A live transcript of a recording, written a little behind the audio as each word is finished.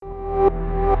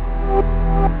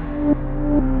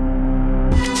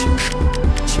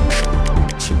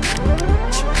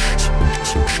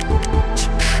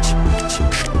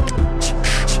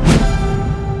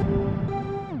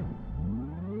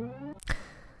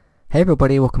Hey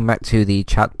everybody, welcome back to the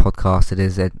Chat Podcast. It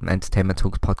is an entertainment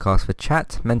talks podcast for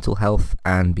chat, mental health,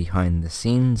 and behind the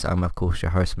scenes. I'm of course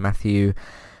your host Matthew,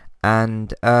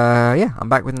 and I'm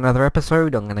back with another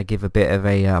episode. I'm going to give a bit of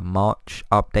a March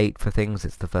update for things.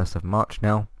 It's the 1st of March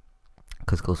now,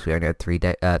 because of course we only had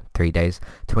 28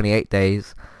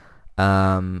 days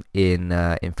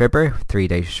in February, 3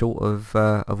 days short of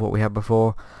what we had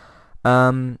before.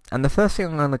 And the first thing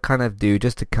I'm going to kind of do,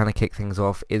 just to kind of kick things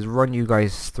off, is run you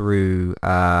guys through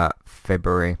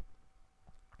February.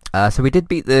 So we did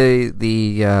beat the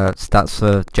stats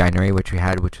for January, which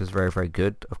was very, very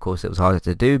good. Of course, it was harder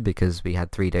to do because we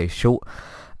had 3 days short.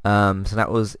 So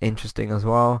that was interesting as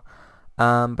well.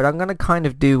 But I'm going to kind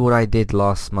of do what I did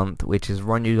last month, which is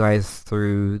run you guys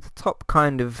through the top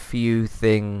kind of few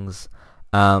things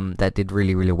that did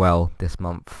really, really well this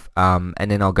month, and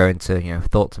then I'll go into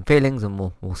thoughts and feelings, and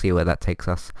we'll see where that takes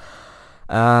us.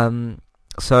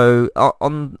 So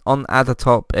on at the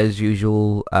top, as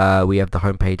usual, we have the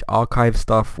homepage archive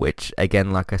stuff, which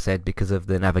again, like I said, because of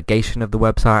the navigation of the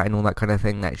website and all that kind of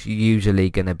thing, that's usually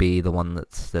going to be the one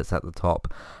that's at the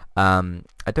top.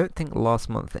 I don't think last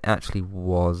month it actually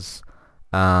was.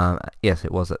 Yes,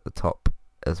 it was at the top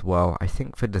as well. I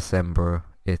think for December.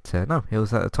 It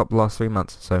was at the top the last 3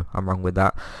 months, so I'm wrong with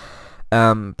that.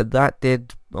 But that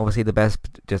did obviously the best,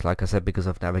 just like I said, because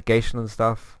of navigation and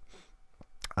stuff.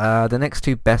 The next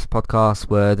two best podcasts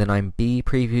were the 9B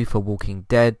preview for Walking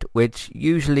Dead, which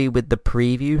usually with the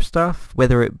preview stuff,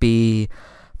 whether it be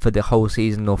for the whole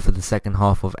season or for the second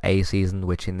half of a season,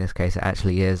 which in this case it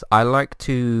actually is, I like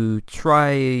to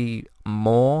try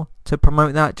more to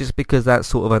promote that, just because that's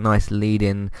sort of a nice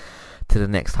lead-in to the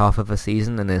next half of a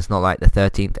season, and it's not like the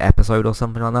 13th episode or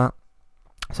something like that.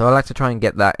 So I like to try and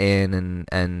get that in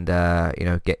and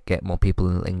get more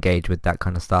people engaged with that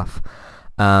kind of stuff.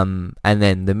 And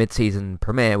then the mid-season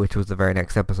premiere, which was the very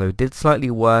next episode, did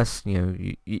slightly worse.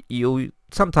 You'll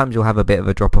sometimes have a bit of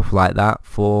a drop off like that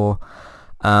for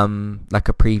like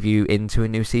a preview into a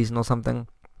new season or something.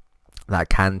 That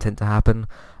can tend to happen.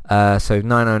 So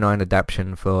 909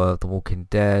 adaptation for The Walking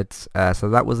Dead. So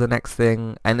that was the next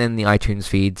thing. And then the iTunes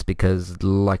feeds, because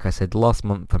like I said last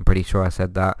month, I'm pretty sure I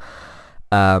said that.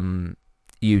 That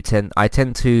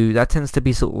tends to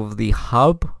be sort of the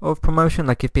hub of promotion.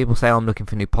 Like if people say, I'm looking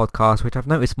for new podcasts, which I've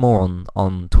noticed more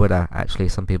on Twitter, actually,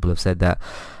 some people have said that.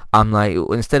 I'm like,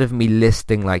 instead of me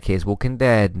listing like here's Walking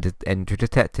Dead and True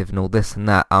Detective and all this and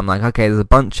that, I'm like, okay, there's a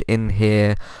bunch in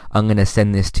here. I'm gonna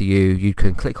send this to you. You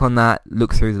can click on that,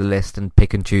 look through the list, and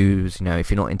pick and choose.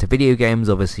 If you're not into video games,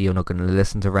 obviously you're not gonna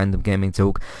listen to random gaming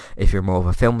talk. If you're more of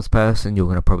a films person, you're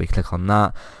gonna probably click on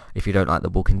that. If you don't like The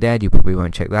Walking Dead, you probably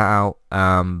won't check that out.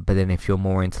 But then if you're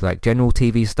more into like general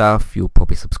TV stuff, you'll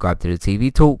probably subscribe to the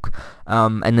TV talk.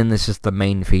 And then there's just the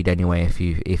main feed anyway, if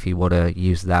you want to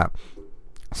use that.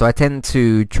 So I tend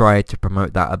to try to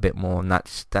promote that a bit more, and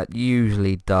that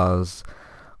usually does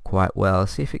quite well.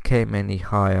 See if it came any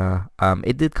higher.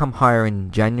 It did come higher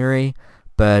in January,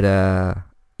 but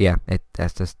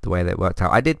that's just the way that it worked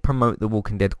out. I did promote The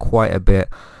Walking Dead quite a bit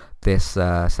this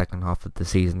second half of the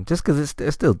season, just because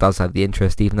it still does have the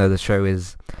interest, even though the show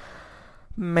is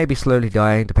maybe slowly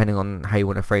dying, depending on how you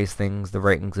want to phrase things. The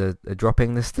ratings are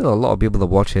dropping. There's still a lot of people that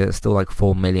watch it. It's still like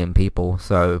 4 million people,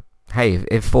 so hey,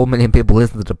 if 4 million people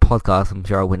listen to the podcast, I'm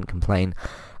sure I wouldn't complain.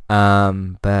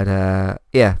 But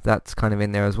that's kind of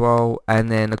in there as well. And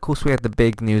then, of course, we had the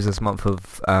big news this month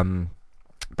of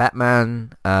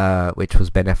Batman, which was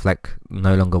Ben Affleck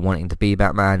no longer wanting to be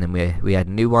Batman, and we had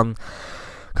a new one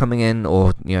coming in,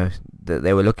 or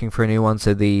they were looking for a new one.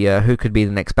 So the who could be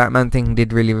the next Batman thing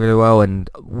did really, really well. And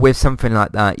with something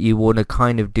like that, you want to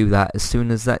kind of do that as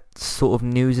soon as that sort of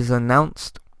news is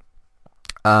announced.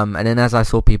 And then as I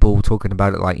saw people talking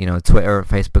about it, like, Twitter and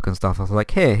Facebook and stuff, I was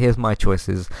like, here's my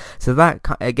choices. So that,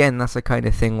 again, that's the kind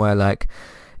of thing where, like,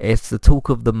 it's the talk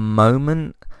of the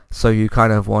moment, so you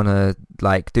kind of want to,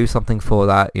 like, do something for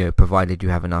that, provided you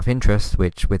have enough interest,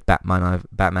 which with Batman I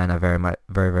very,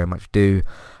 very much do.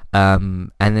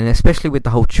 And then especially with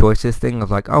the whole choices thing of,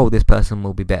 like, oh, this person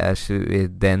will be better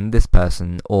suited than this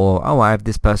person, or, oh, I have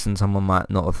this person someone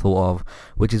might not have thought of,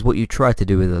 which is what you try to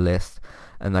do with a list.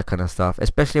 And that kind of stuff,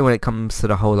 especially when it comes to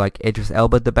the whole like Idris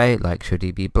Elba debate, like should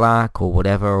he be black or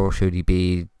whatever, or should he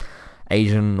be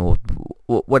Asian, or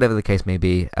whatever the case may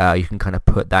be. You can kind of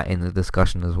put that in the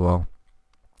discussion as well.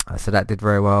 So that did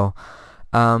very well.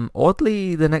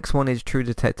 Oddly, the next one is True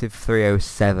Detective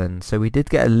 307. So we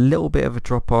did get a little bit of a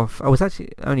drop off. I was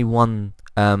actually only one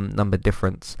number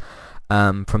difference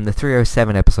from the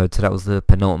 307 episode. So that was the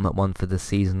penultimate one for the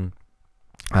season.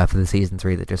 For the season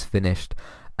 3 that just finished.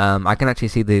 I can actually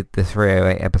see the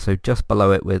 308 episode just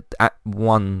below it with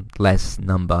one less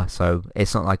number, so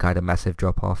it's not like I had a massive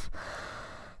drop off.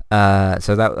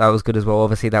 So that was good as well.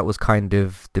 Obviously, that was kind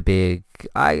of the big,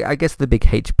 I guess the big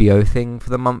HBO thing for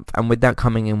the month. And with that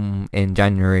coming in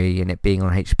January and it being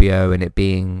on HBO and it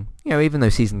being, even though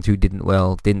season 2 didn't do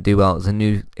well,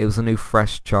 it was a new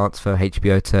fresh chance for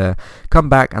HBO to come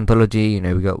back. Anthology,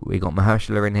 we got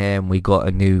Mahershala in here and we got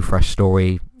a new fresh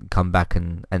story. Come back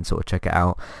and sort of check it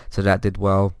out. So that did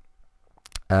well.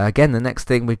 Again, the next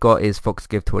thing we've got is Fox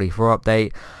Give 24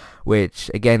 update,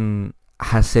 which again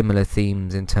has similar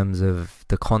themes in terms of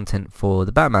the content for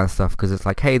the Batman stuff, because it's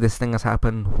like, hey, this thing has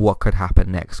happened, what could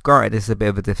happen next? Granted, this is a bit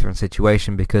of a different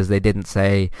situation because they didn't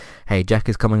say, hey, Jack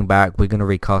is coming back, we're going to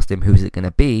recast him, who's it going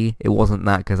to be? It wasn't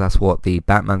that, because that's what the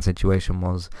Batman situation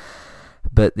was.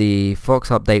 But the Fox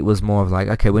update was more of like,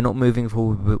 okay, we're not moving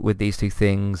forward with these two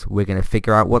things, we're going to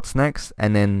figure out what's next.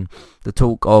 And then the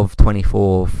talk of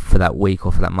 24 for that week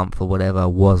or for that month or whatever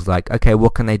was like, okay,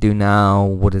 what can they do now?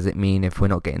 What does it mean if we're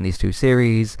not getting these two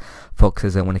series? Fox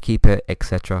says they want to keep it,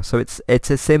 etc. So it's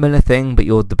a similar thing, but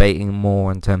you're debating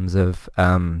more in terms of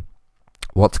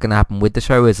what's going to happen with the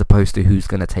show as opposed to who's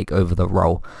going to take over the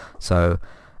role. So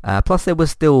plus there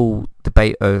was still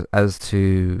debate as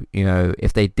to,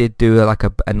 if they did do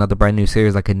another brand new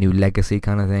series, like a new legacy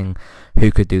kind of thing,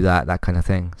 who could do that kind of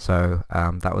thing. So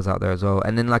that was out there as well.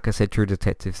 And then, like I said, True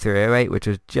Detective 308, which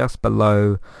was just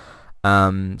below.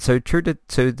 So the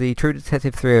True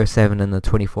Detective 307 and the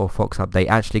 24 Fox update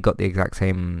actually got the exact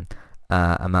same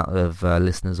amount of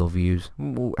listeners or views,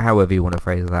 however you want to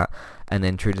phrase that. And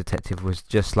then True Detective was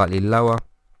just slightly lower.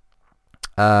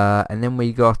 And then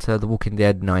we got The Walking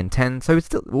Dead 910. So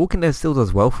The Walking Dead still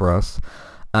does well for us.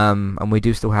 And we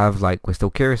do still have, we're still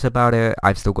curious about it.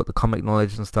 I've still got the comic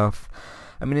knowledge and stuff.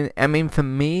 I mean, for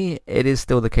me, it is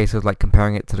still the case of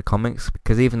comparing it to the comics,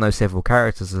 because even though several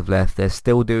characters have left, they're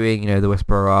still doing, the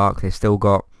Whisperer arc. They've still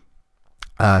got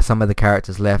some of the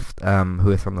characters left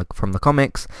who are from the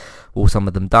comics. Will some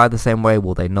of them die the same way?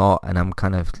 Will they not? And I'm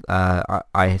kind of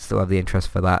I still have the interest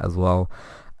for that as well.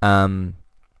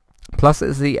 Plus,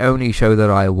 it's the only show that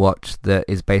I watch that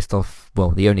is based off,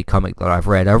 the only comic that I've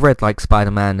read. I've read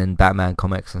Spider-Man and Batman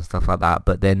comics and stuff like that,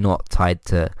 but they're not tied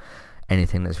to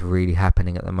anything that's really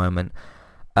happening at the moment.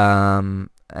 And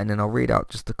then I'll read out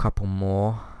just a couple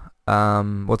more.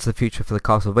 What's the future for the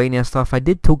Castlevania stuff? I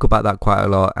did talk about that quite a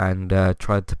lot and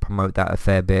tried to promote that a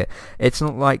fair bit. It's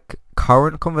not like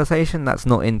current conversation. That's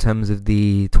not in terms of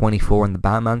the 24 and the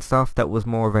Batman stuff. That was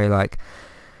more of a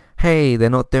hey, they're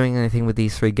not doing anything with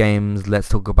these 3 games, let's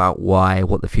talk about why,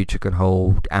 what the future can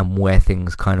hold, and where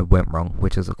things kind of went wrong,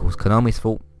 which is of course Konami's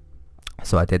fault.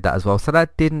 So I did that as well. So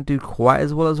that didn't do quite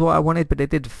as well as what I wanted, but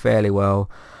it did fairly well.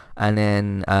 And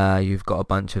then you've got a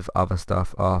bunch of other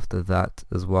stuff after that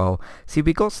as well. See,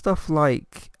 we got stuff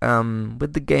like,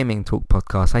 with the Gaming Talk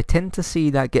podcast, I tend to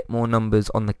see that get more numbers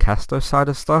on the Casto side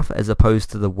of stuff as opposed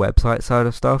to the website side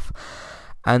of stuff.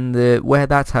 And where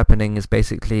that's happening is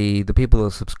basically the people that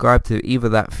subscribe to either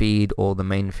that feed or the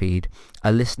main feed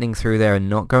are listening through there and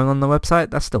not going on the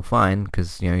website. That's still fine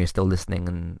because you're still listening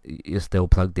and you're still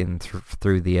plugged in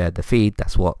through the feed.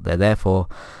 That's what they're there for.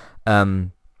 But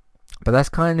that's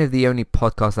kind of the only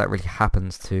podcast that really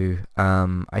happens to.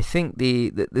 I think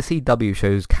the CW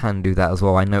shows can do that as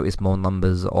well. I noticed more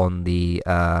numbers on the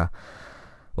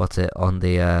on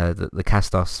the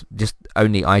Castos, just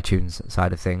only iTunes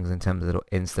side of things in terms of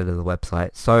instead of the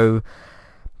website. So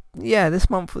yeah,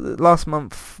 last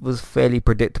month was fairly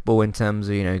predictable in terms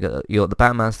of, you got the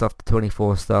Batman stuff, the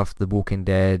 24 stuff, the Walking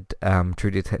Dead,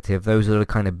 True Detective. Those are the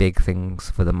kind of big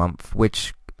things for the month,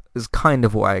 which is kind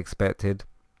of what I expected.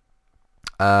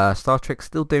 Star Trek's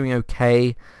still doing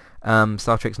okay.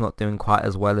 Star Trek's not doing quite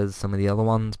as well as some of the other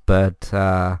ones, but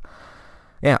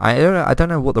yeah, I don't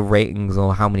know what the ratings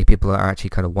or how many people are actually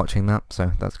kind of watching that,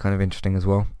 so that's kind of interesting as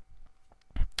well.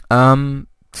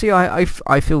 So yeah,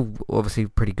 I feel obviously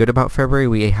pretty good about February.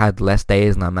 We had less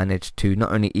days and I managed to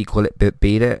not only equal it but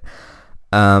beat it.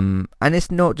 And it's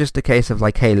not just a case of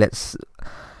hey,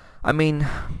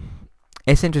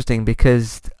 it's interesting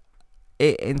because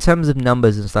in terms of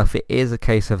numbers and stuff, it is a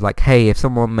case of hey, if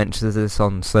someone mentions this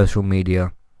on social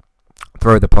media,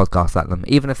 throw the podcast at them.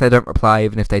 Even if they don't reply,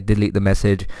 even if they delete the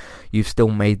message, you've still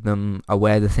made them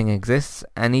aware the thing exists.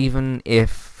 And even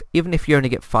if you only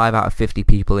get 5 out of 50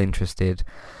 people interested,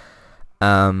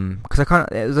 because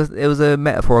it was a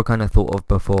metaphor I kind of thought of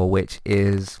before, which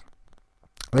is,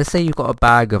 let's say you've got a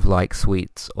bag of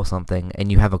sweets or something,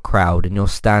 and you have a crowd, and you're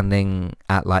standing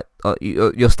at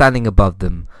you're standing above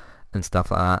them and stuff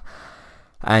like that,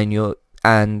 and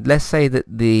and let's say that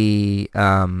the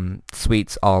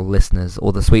sweets are listeners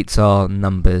or the sweets are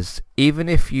numbers. Even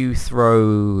if you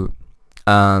throw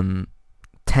 10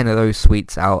 of those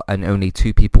sweets out and only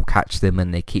 2 people catch them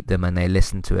and they keep them and they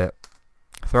listen to it,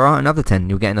 throw out another 10,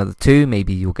 you'll get another 2,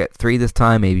 maybe you'll get 3 this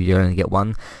time, maybe you'll only get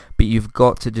 1, but you've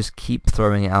got to just keep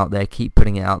throwing it out there, keep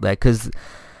putting it out there, because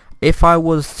if I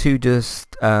was to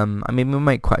just, I mean, we'll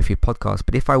make quite a few podcasts,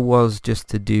 but if I was just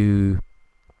to do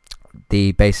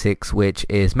the basics, which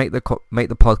is make the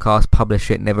podcast,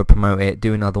 publish it, never promote it,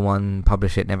 do another one,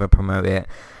 publish it, never promote it,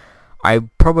 I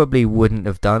probably wouldn't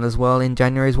have done as well in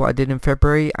January as what I did in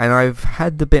February, and I've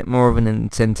had a bit more of an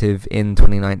incentive in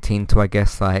 2019 to, I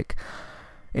guess, like,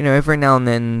 you know, every now and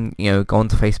then, you know, go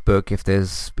onto Facebook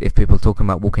if people are talking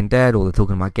about Walking Dead or they're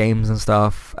talking about games and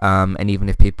stuff, and even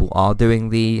if people are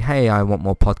doing the, hey, I want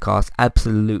more podcasts,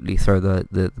 absolutely throw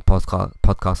the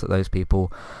podcast at those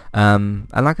people. And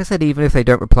like I said, even if they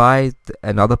don't reply,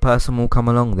 another person will come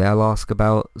along, they'll ask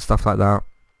about stuff like that.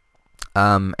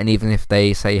 And even if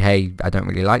they say, hey, I don't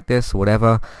really like this or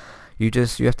whatever, you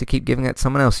have to keep giving it to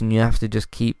someone else, and you have to just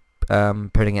keep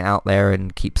putting it out there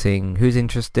and keep seeing who's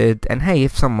interested. And hey,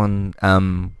 if someone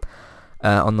on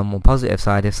the more positive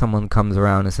side, if someone comes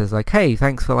around and says like, hey,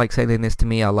 thanks for like sending this to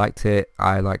me, I liked it,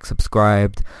 I like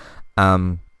subscribed,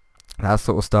 that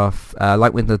sort of stuff,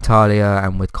 like with Natalia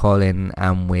and with Colin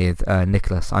and with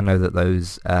Nicholas, I know that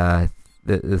those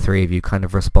the 3 of you kind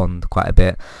of respond quite a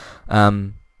bit.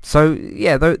 So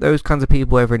yeah, those kinds of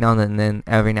people every now and then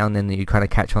that you kind of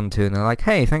catch on to, and they're like,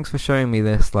 hey, thanks for showing me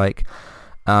this, like,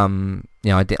 you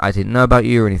know, I didn't know about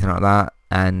you or anything like that,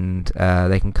 and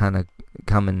they can kind of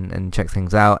come and check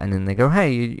things out, and then they go,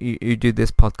 hey, you do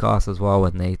this podcast as well,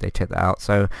 and they check that out.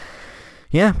 So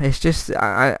yeah, it's just,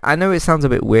 I know it sounds a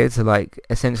bit weird to like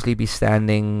essentially be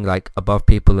standing like above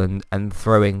people and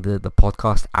throwing the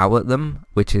podcast out at them,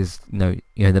 which is you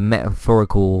know the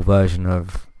metaphorical version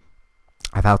of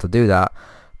how to do that.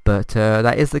 But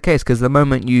that is the case, because the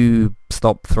moment you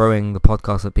stop throwing the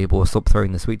podcast at people or stop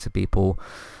throwing the sweets at people,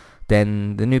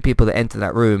 then the new people that enter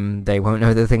that room, they won't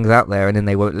know the things out there, and then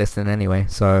they won't listen anyway.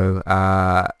 So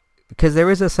because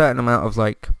there is a certain amount of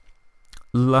like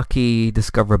lucky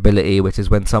discoverability, which is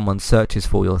when someone searches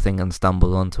for your thing and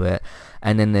stumbles onto it,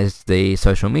 and then there's the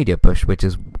social media push, which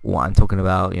is what I'm talking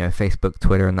about, you know, Facebook,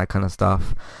 Twitter, and that kind of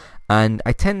stuff. And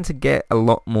I tend to get a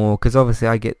lot more, because obviously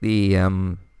I get the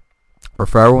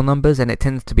referral numbers, and it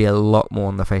tends to be a lot more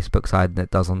on the Facebook side than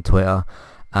it does on Twitter.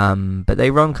 But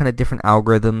they run kind of different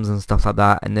algorithms and stuff like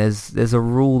that, and there's a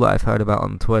rule that I've heard about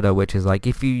on Twitter, which is like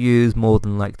if you use more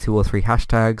than like 2 or 3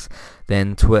 hashtags,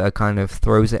 then Twitter kind of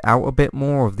throws it out a bit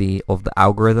more of the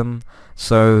algorithm.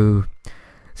 So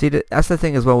see, that's the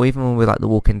thing as well. Even with like The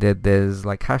Walking Dead, there's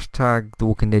like hashtag The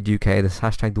Walking Dead UK, there's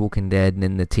hashtag The Walking Dead, and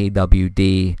then the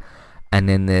TWD. And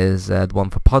then there's the one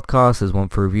for podcasts, there's one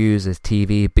for reviews, there's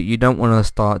TV, but you don't want to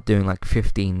start doing like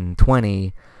 15,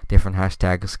 20 different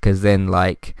hashtags, because then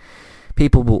like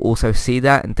people will also see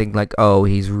that and think like, oh,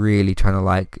 he's really trying to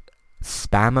like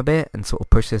spam a bit and sort of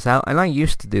push this out. And I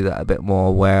used to do that a bit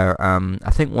more, where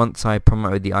I think once I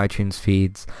promoted the iTunes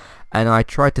feeds, and I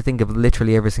tried to think of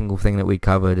literally every single thing that we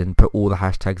covered and put all the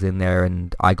hashtags in there,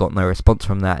 and I got no response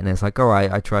from that, and it's like,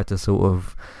 alright, I tried to sort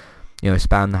of, you know,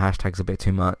 spam the hashtags a bit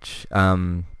too much.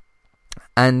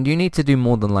 And you need to do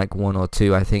more than like 1 or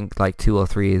 2. I think like 2 or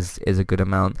 3 is a good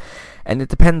amount. And it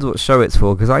depends what show it's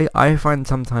for, because I find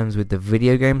sometimes with the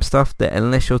video game stuff that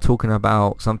unless you're talking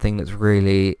about something that's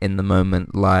really in the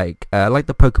moment, like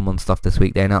the Pokemon stuff this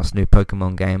week, they announced a new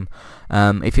Pokemon game.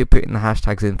 If you're putting the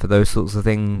hashtags in for those sorts of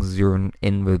things, you're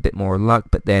in with a bit more luck.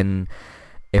 But then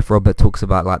if Robert talks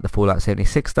about like the Fallout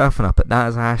 76 stuff and I put that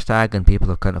as a hashtag and people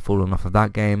have kind of fallen off of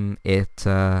that game, it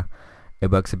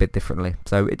works a bit differently.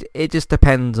 So it just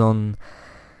depends on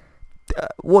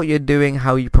what you're doing,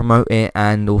 how you promote it,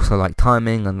 and also like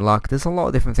timing and luck. There's a lot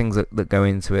of different things that go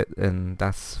into it, and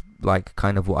that's like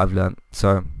kind of what I've learned.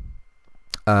 So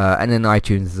and then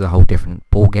iTunes is a whole different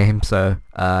ball game, so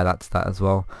that's that as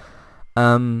well.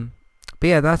 But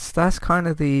yeah, that's kind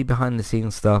of the behind the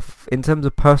scenes stuff. In terms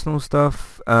of personal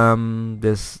stuff,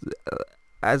 there's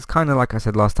as kind of like I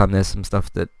said last time, there's some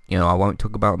stuff that, you know, I won't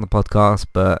talk about on the podcast,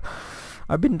 but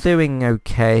I've been doing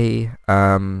okay.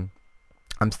 I'm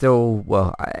still,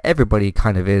 well, everybody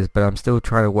kind of is, but I'm still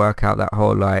trying to work out that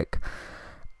whole like,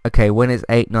 okay, when it's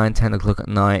 8, 9, 10 o'clock at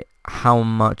night, how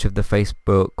much of the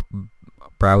Facebook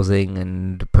browsing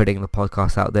and putting the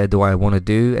podcast out there do I want to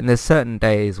do? And there's certain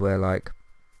days where like,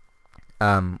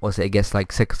 it gets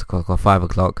like 6 o'clock or 5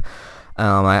 o'clock.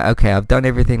 Okay, I've done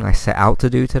everything I set out to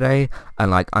do today,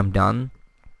 and like I'm done.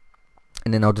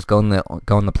 and then I'll just go on the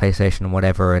PlayStation or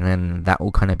whatever, and then that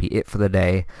will kind of be it for the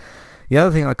day. The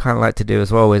other thing I kind of like to do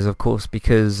as well is, of course,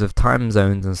 because of time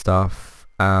zones and stuff,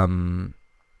 because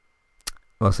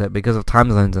of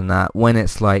time zones and that, when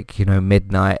it's like,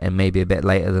 midnight and maybe a bit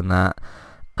later than that,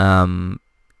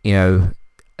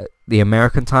 the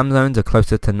American time zones are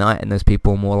closer to night, and those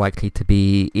people are more likely to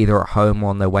be either at home or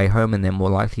on their way home, and they're more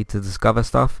likely to discover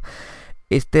stuff.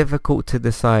 It's difficult to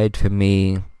decide for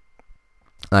me,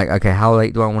 like, okay, how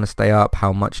late do I want to stay up?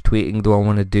 How much tweeting do I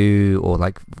want to do? Or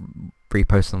like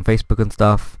repost on Facebook and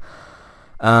stuff.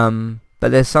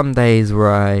 But there's some days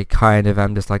where I kind of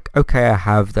am just like, okay, I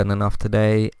have done enough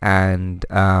today, and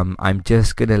I'm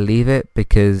just gonna leave it,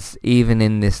 because even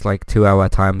in this like 2-hour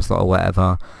time slot or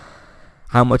whatever,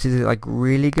 how much is it like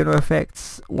really gonna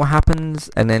affect what happens?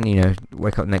 And then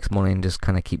wake up next morning and just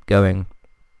kind of keep going.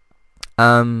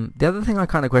 The other thing I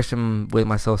kind of question with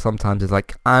myself sometimes is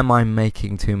like, am I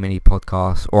making too many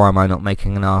podcasts, or am I not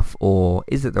making enough, or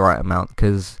is it the right amount?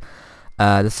 Because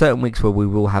there's certain weeks where we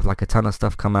will have like a ton of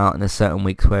stuff come out, and there's certain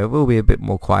weeks where it will be a bit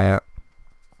more quiet.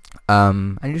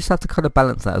 And you just have to kind of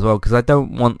balance that as well, because I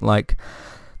don't want, like,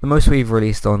 the most we've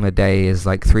released on a day is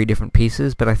like 3 different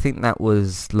pieces, but I think that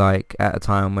was like at a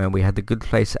time when we had The Good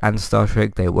Place and Star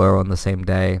Trek. They were on the same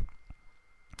day.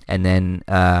 And then,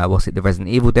 the Resident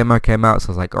Evil demo came out, so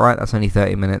I was like, alright, that's only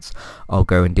 30 minutes. I'll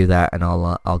go and do that, and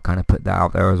I'll kind of put that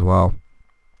out there as well.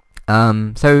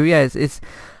 So yeah, it's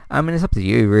up to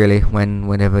you really,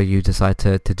 whenever you decide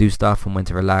to do stuff, and when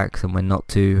to relax and when not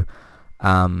to,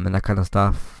 and that kind of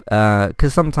stuff.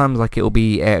 Because sometimes like it'll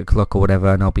be 8 o'clock or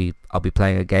whatever, and I'll be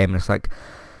playing a game, and it's like,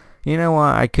 you know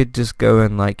what, I could just go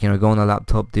and like, go on the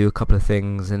laptop, do a couple of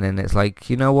things, and then it's like,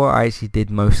 you know what, I actually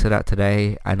did most of that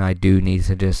today, and I do need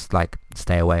to just like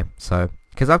stay away. So,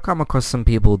 because I've come across some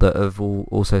people that have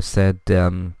also said,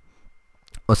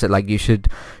 like you should,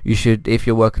 if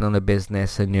you're working on a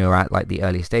business and you're at like the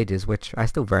early stages, which I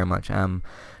still very much am,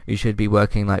 you should be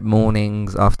working like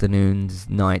mornings, afternoons,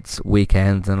 nights,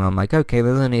 weekends. And I'm like, okay,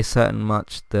 there's only a certain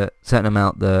amount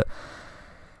that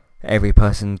every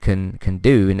person can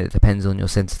do, and it depends on your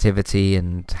sensitivity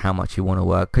and how much you want to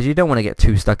work, because you don't want to get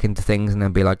too stuck into things and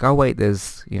then be like, oh wait,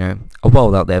 there's a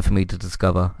world out there for me to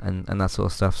discover, and that sort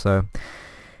of stuff. So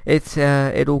it's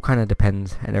it all kind of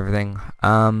depends and everything.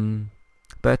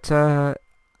 But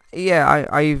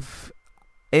I've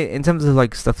in terms of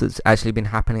like stuff that's actually been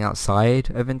happening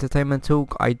outside of entertainment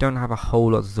talk, I don't have a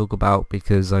whole lot to talk about,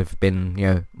 because I've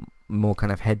been more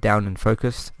kind of head down and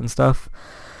focused and stuff.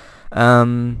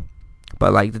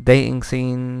 But like the dating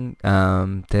scene,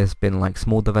 there's been like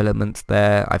small developments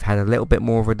there. I've had a little bit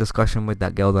more of a discussion with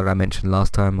that girl that I mentioned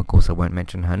last time. Of course, I won't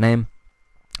mention her name.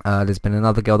 There's been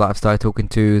another girl that I've started talking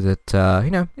to that,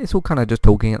 it's all kind of just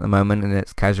talking at the moment, and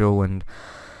it's casual. And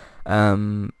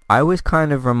I always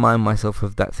kind of remind myself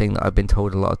of that thing that I've been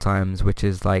told a lot of times, which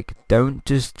is like, don't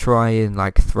just try and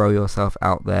like throw yourself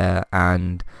out there,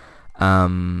 and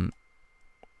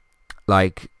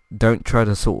like, don't try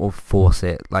to sort of force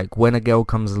it. Like, when a girl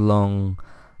comes along,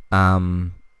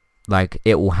 like,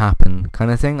 it will happen kind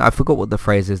of thing. I forgot what the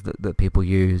phrase is that people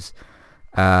use,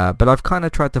 but I've kind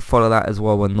of tried to follow that as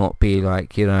well, and not be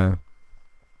like,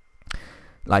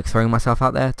 like throwing myself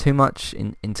out there too much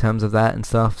in terms of that and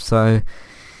stuff. So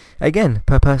again,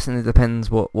 per person, it depends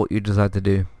what you decide to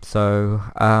do. So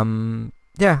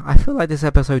yeah, I feel like this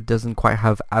episode doesn't quite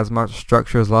have as much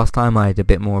structure as last time. I had a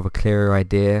bit more of a clearer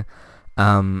idea.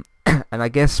 And I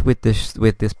guess with this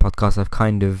podcast, I've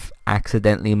kind of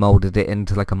accidentally molded it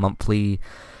into like a monthly,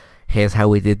 here's how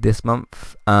we did this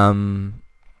month. And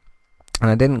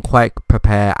I didn't quite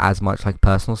prepare as much like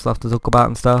personal stuff to talk about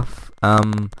and stuff.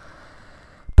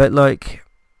 But like,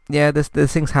 yeah, there's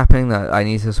things happening that I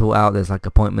need to sort out. There's like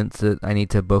appointments that I need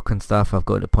to book and stuff. I've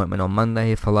got an appointment on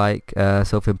Monday for like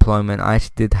self-employment. I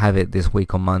actually did have it this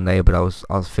week on Monday, but I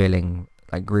was feeling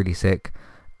like really sick,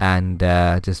 and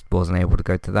just wasn't able to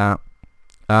go to that.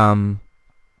 But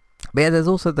yeah, there's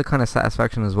also the kind of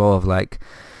satisfaction as well of like,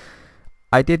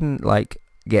 I didn't like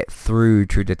get through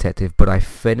True Detective, but I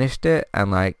finished it, and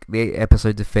like the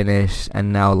episodes are finished,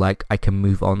 and now like I can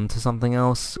move on to something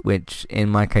else, which in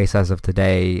my case as of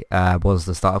today was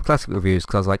the start of Classic Reviews,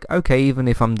 because I was like, okay, even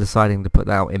if I'm deciding to put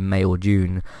that out in May or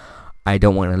June, I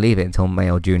don't want to leave it until May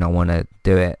or June. I want to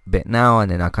do it a bit now.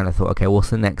 And then I kind of thought, okay,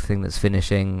 what's the next thing that's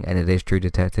finishing? And it is True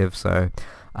Detective, so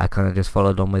I kind of just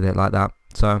followed on with it like that.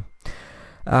 So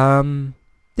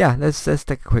yeah, let's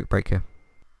take a quick break here.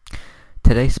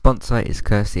 Today's sponsor is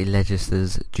Kirsty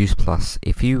Legister's Juice Plus.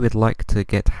 If you would like to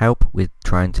get help with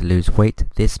trying to lose weight,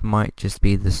 this might just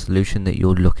be the solution that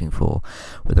you're looking for.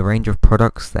 With a range of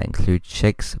products that include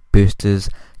shakes, boosters,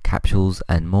 capsules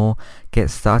and more. Get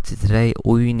started today.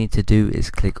 All you need to do is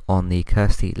click on the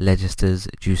Kirsty Legisters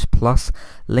Juice Plus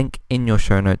link in your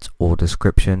show notes or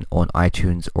description on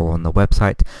iTunes or on the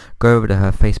website. Go over to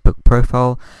her Facebook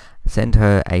profile, send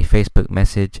her a Facebook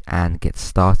message and get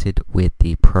started with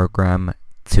the program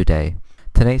today.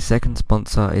 Today's second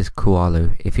sponsor is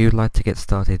Kualo. If you'd like to get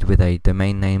started with a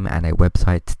domain name and a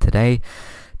website today,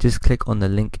 just click on the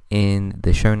link in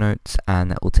the show notes and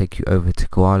that will take you over to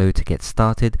Kualo to get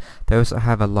started. They also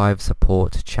have a live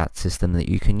support chat system that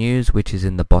you can use, which is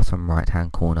in the bottom right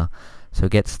hand corner. So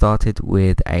get started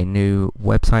with a new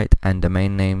website and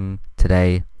domain name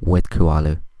today with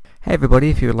Kualo. Hey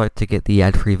everybody, if you would like to get the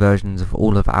ad-free versions of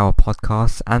all of our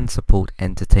podcasts and support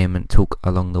Entertainment Talk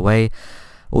along the way,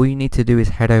 all you need to do is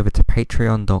head over to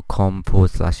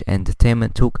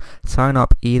patreon.com/entertainment talk. Sign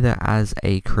up either as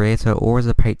a creator or as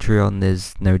a Patreon.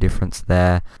 There's no difference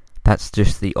there. That's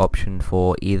just the option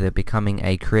for either becoming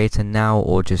a creator now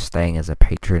or just staying as a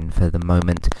patron for the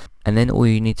moment. And then all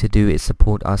you need to do is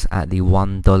support us at the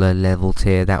 $1 level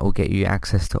tier. That will get you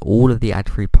access to all of the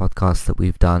ad-free podcasts that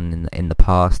we've done in the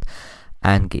past,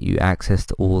 and get you access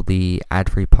to all the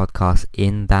ad-free podcasts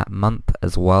in that month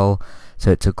as well.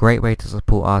 So it's a great way to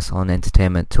support us on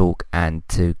Entertainment Talk and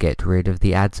to get rid of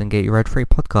the ads and get your ad-free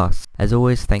podcasts. As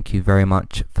always, thank you very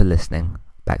much for listening.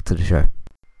 Back to the show.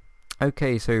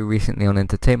 Okay, so recently on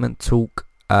Entertainment Talk,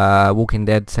 Walking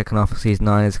Dead second half of Season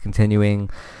 9 is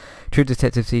continuing. True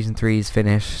Detective Season 3 is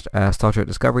finished. Star Trek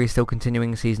Discovery is still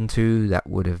continuing Season 2. That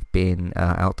would have been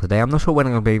out today. I'm not sure when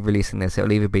I'm going to be releasing this.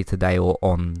 It'll either be today or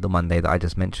on the Monday that I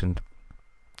just mentioned.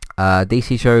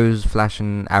 DC shows, Flash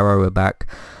and Arrow are back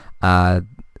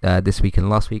this week and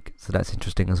last week, so that's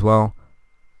interesting as well.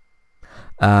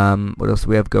 What else do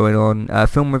we have going on?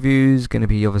 Film reviews, going to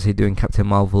be obviously doing Captain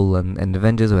Marvel and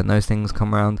Avengers when those things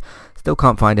come around. Still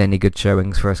can't find any good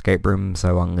showings for Escape Room,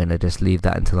 so I'm going to just leave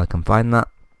that until I can find that.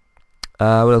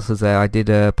 What else is there? I did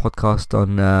a podcast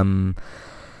on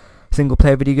single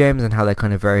player video games and how they're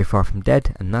kind of very far from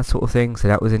dead and that sort of thing, so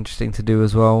that was interesting to do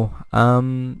as well.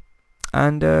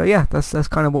 Yeah, that's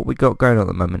kind of what we got going on at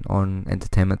the moment on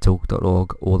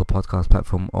entertainmenttalk.org or the podcast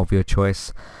platform of your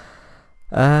choice.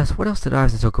 So what else did I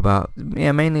have to talk about?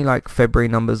 Yeah, mainly like February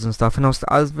numbers and stuff, and I was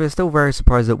still very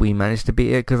surprised that we managed to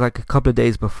beat it, because like a couple of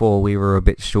days before we were a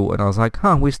bit short, and I was like,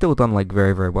 we've still done like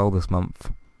very, very well this month.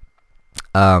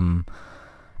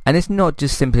 And it's not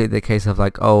just simply the case of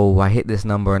like, I hit this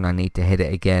number and I need to hit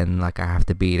it again, like I have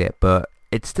to beat it, but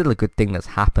it's still a good thing that's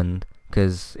happened,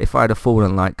 because if I'd have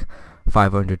fallen like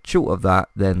 500 short of that,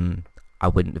 then I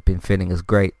wouldn't have been feeling as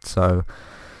great. So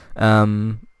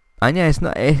and yeah,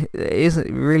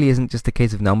 it really isn't just a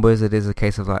case of numbers. It is a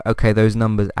case of like, okay, those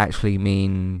numbers actually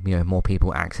mean, more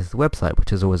people access the website,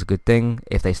 which is always a good thing.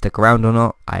 If they stick around or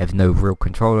not, I have no real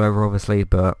control over, obviously,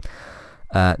 but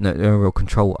no real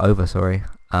control over,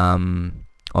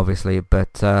 obviously,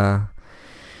 but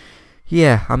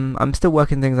yeah, I'm still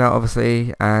working things out,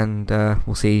 obviously, and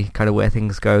we'll see kind of where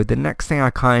things go. The next thing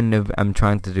I kind of am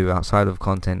trying to do outside of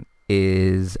content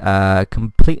is not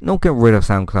get rid of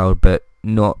SoundCloud, but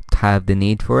not have the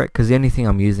need for it, because the only thing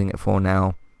I'm using it for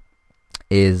now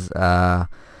is to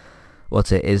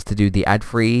do the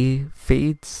ad-free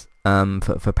feeds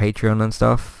for Patreon and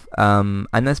stuff, and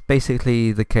that's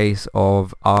basically the case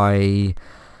of I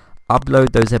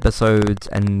upload those episodes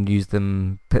and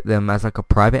put them as like a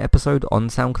private episode on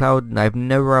SoundCloud, and I have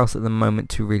nowhere else at the moment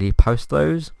to really post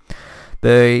those.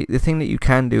 The thing that you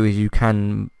can do is you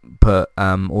can put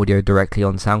audio directly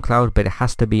on SoundCloud, but it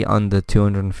has to be under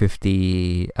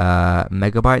 250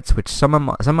 megabytes, which some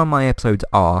of my episodes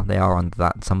are. They are under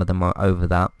that, some of them are over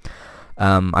that.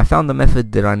 I found the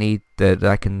method that I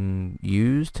can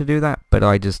use to do that, but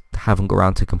I just haven't got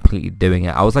around to completely doing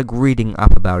it. I was like reading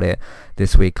up about it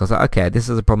this week. I was like, okay, this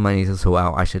is a problem I need to sort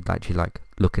out. I should actually like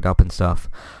look it up and stuff.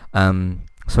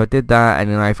 So I did that, and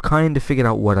then I've kind of figured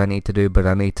out what I need to do, but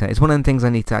it's one of the things I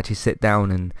need to actually sit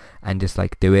down and just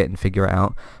like do it and figure it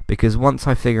out, because once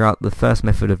I figure out the first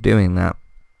method of doing that,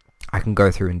 I can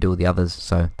go through and do all the others,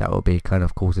 so that will be kind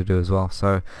of cool to do as well.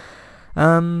 So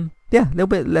yeah, a little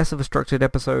bit less of a structured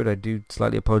episode. I do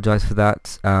slightly apologise for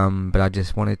that, but I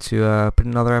just wanted to put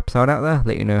another episode out there,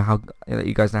 let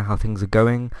you guys know how things are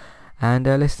going, and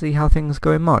let's see how things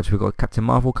go in March. We've got Captain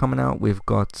Marvel coming out. We've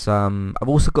got I've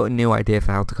also got a new idea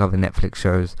for how to cover Netflix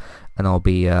shows, and I'll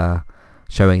be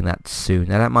showing that soon.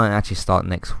 Now that might actually start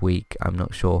next week. I'm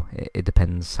not sure. It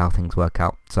depends how things work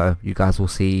out. So you guys will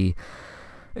see.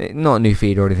 Not a new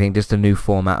feed or anything, just a new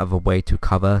format of a way to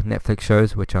cover Netflix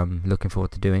shows, which I'm looking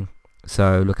forward to doing.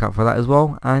 So look out for that as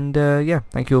well. And yeah,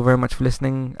 thank you all very much for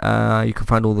listening. You can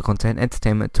find all the content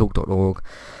entertainmenttalk.org.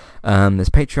 There's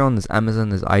Patreon, there's Amazon,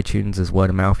 there's iTunes, there's word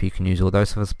of mouth. You can use all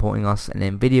those for supporting us. And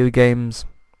then video games.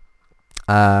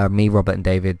 Me, Robert, and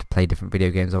David play different video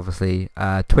games, obviously.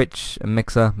 Twitch and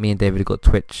Mixer. Me and David have got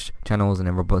Twitch channels, and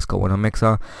then Robert's got one on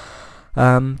Mixer.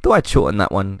 Thought I'd shorten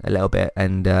that one a little bit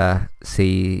and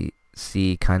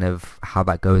see kind of how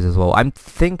that goes as well. I'm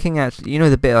thinking, actually,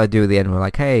 the bit I do at the end, we're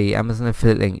like, hey, Amazon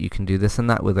affiliate link, you can do this and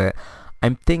that with it.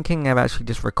 I'm thinking of actually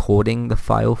just recording the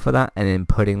file for that and then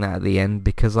putting that at the end,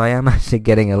 because I am actually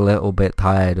getting a little bit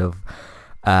tired of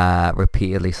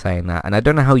repeatedly saying that. And I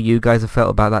don't know how you guys have felt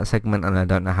about that segment, and I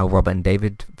don't know how Robert and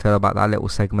David feel about that little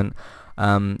segment.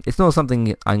 It's not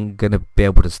something I'm going to be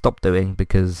able to stop doing,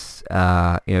 because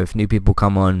if new people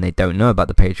come on, they don't know about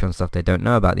the Patreon stuff, they don't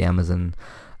know about the Amazon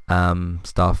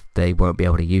stuff, they won't be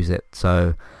able to use it.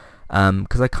 So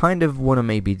because I kind of want to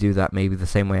maybe do that maybe the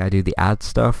same way I do the ad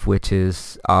stuff, which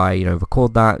is I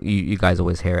record that, you guys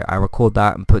always hear it, I record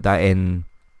that and put that in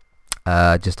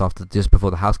just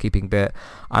before the housekeeping bit.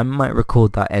 I might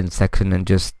record that end section and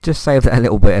just save that a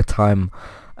little bit of time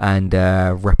and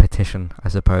repetition, I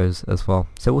suppose, as well.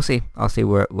 So we'll see. I'll see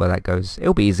where that goes.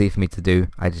 It'll be easy for me to do.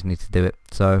 I just need to do it.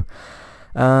 So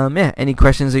any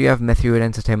questions that you have,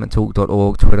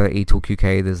 Matthew@entertainmenttalk.org, Twitter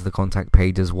eTalkUK. There's the contact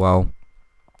page as well.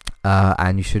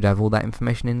 And you should have all that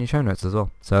information in your show notes as well.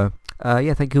 So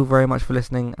thank you very much for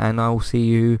listening, and I will see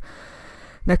you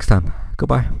next time.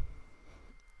 Goodbye.